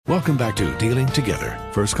Welcome back to Dealing Together.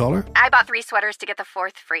 First caller? I bought 3 sweaters to get the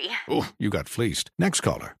 4th free. Oh, you got fleeced. Next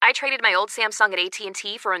caller? I traded my old Samsung at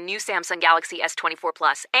AT&T for a new Samsung Galaxy S24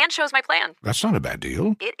 Plus and chose my plan. That's not a bad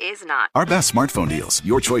deal. It is not. Our best smartphone deals.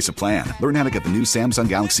 Your choice of plan. Learn how to get the new Samsung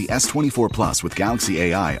Galaxy S24 Plus with Galaxy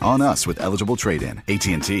AI on us with eligible trade-in.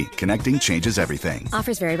 AT&T. Connecting changes everything.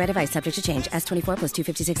 Offers vary by device. Subject to change. S24 plus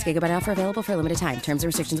 256 gigabyte offer available for a limited time. Terms and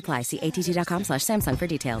restrictions apply. See att.com/Samsung for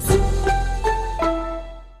details.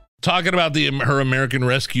 Talking about her American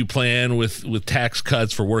Rescue Plan with tax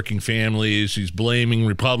cuts for working families. She's blaming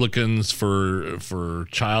Republicans for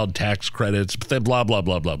child tax credits, but then blah, blah,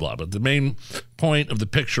 blah, blah, blah. But the main point of the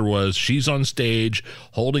picture was she's on stage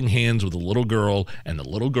holding hands with a little girl, and the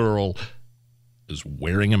little girl is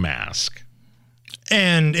wearing a mask.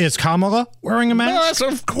 And is Kamala wearing a mask? No,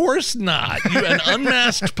 of course not. An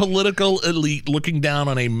unmasked political elite looking down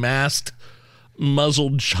on a masked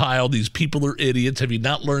muzzled child. These people are idiots. Have you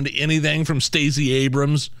not learned anything from Stacey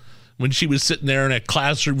Abrams when she was sitting there in a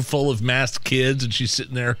classroom full of masked kids and she's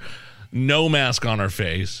sitting there, no mask on her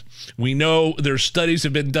face? We know there's studies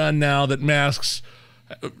have been done now that masks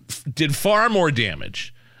did far more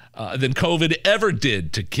damage than COVID ever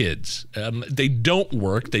did to kids. They don't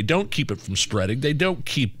work. They don't keep it from spreading.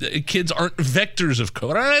 Kids aren't vectors of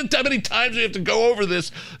COVID. I don't know how many times we have to go over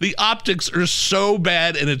this. The optics are so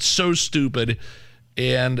bad and it's so stupid.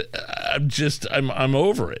 And I'm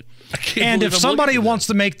over it. And if somebody wants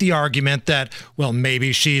to make the argument that, well,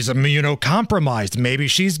 maybe she's immunocompromised, maybe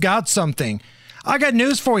she's got something, I got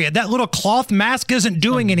news for you. That little cloth mask isn't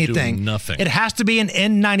doing anything. Doing nothing. It has to be an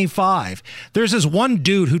N95. There's this one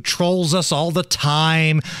dude who trolls us all the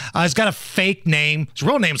time. He's got a fake name. His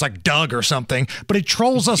real name's like Doug or something, but he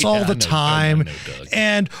trolls us all the time.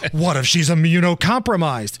 And what if she's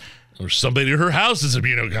immunocompromised? Or somebody at her house is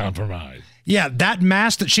immunocompromised. Yeah, that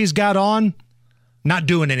mask that she's got on, not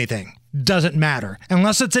doing anything. Doesn't matter.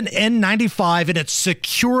 Unless it's an N95 and it's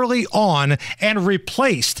securely on and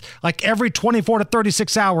replaced like every 24 to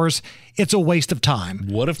 36 hours, it's a waste of time.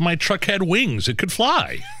 What if my truck had wings? It could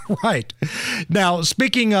fly. Right. Now,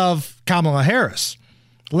 speaking of Kamala Harris,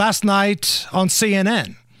 last night on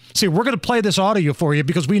CNN, see, we're going to play this audio for you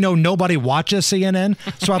because we know nobody watches CNN,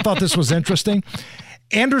 so I thought this was interesting.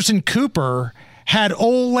 Anderson Cooper had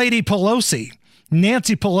old lady Pelosi,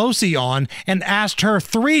 Nancy Pelosi, on and asked her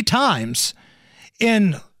 3 times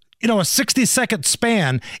in, a 60-second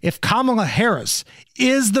span if Kamala Harris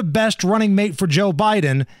is the best running mate for Joe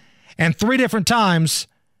Biden. And 3 different times,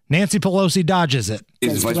 Nancy Pelosi dodges it.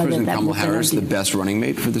 Is Vice President Kamala Harris the best running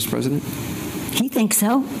mate for this president? He thinks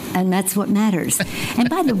so, and that's what matters. And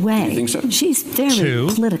by the way, You think so? She's very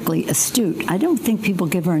politically astute. I don't think people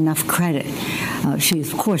give her enough credit.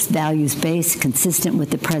 She's, of course, values-based, consistent with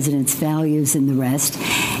the president's values and the rest.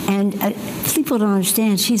 And people don't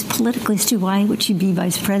understand, she's politically astute. Why would she be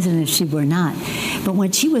vice president if she were not? But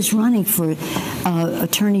when she was running for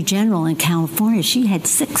attorney general in California, she had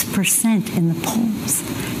 6% in the polls.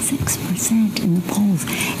 6% in the polls.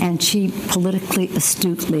 And she politically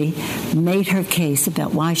astutely made her case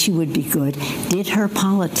about why she would be good, did her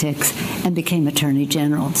politics, and became attorney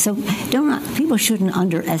general. So people shouldn't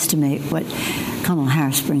underestimate what Kamala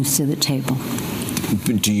Harris brings to the table.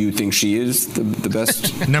 Do you think she is the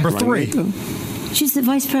best? Number 3. She's the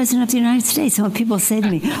vice president of the United States. So when people say to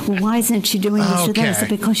me, well, why isn't she doing this or that? I said,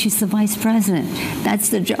 because she's the vice president. That's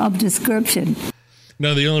the job description.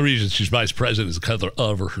 No, the only reason she's vice president is because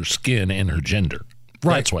of her skin and her gender.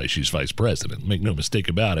 Right. That's why she's vice president. Make no mistake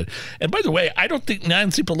about it. And by the way, I don't think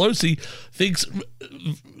Nancy Pelosi thinks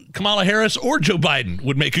Kamala Harris or Joe Biden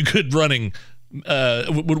would make a good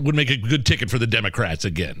would make a good ticket for the Democrats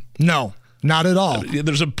again. No. Not at all.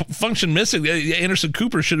 There's a function missing. Anderson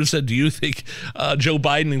Cooper should have said, "Do you think Joe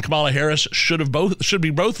Biden and Kamala Harris should be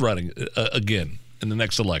both running again in the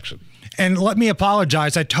next election?" And let me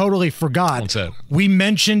apologize. I totally forgot. What's that? We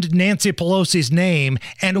mentioned Nancy Pelosi's name,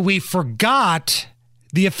 and we forgot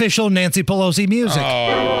the official Nancy Pelosi music.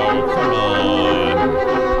 Oh, come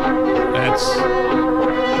on. That's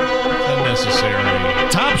unnecessary.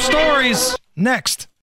 Top stories next.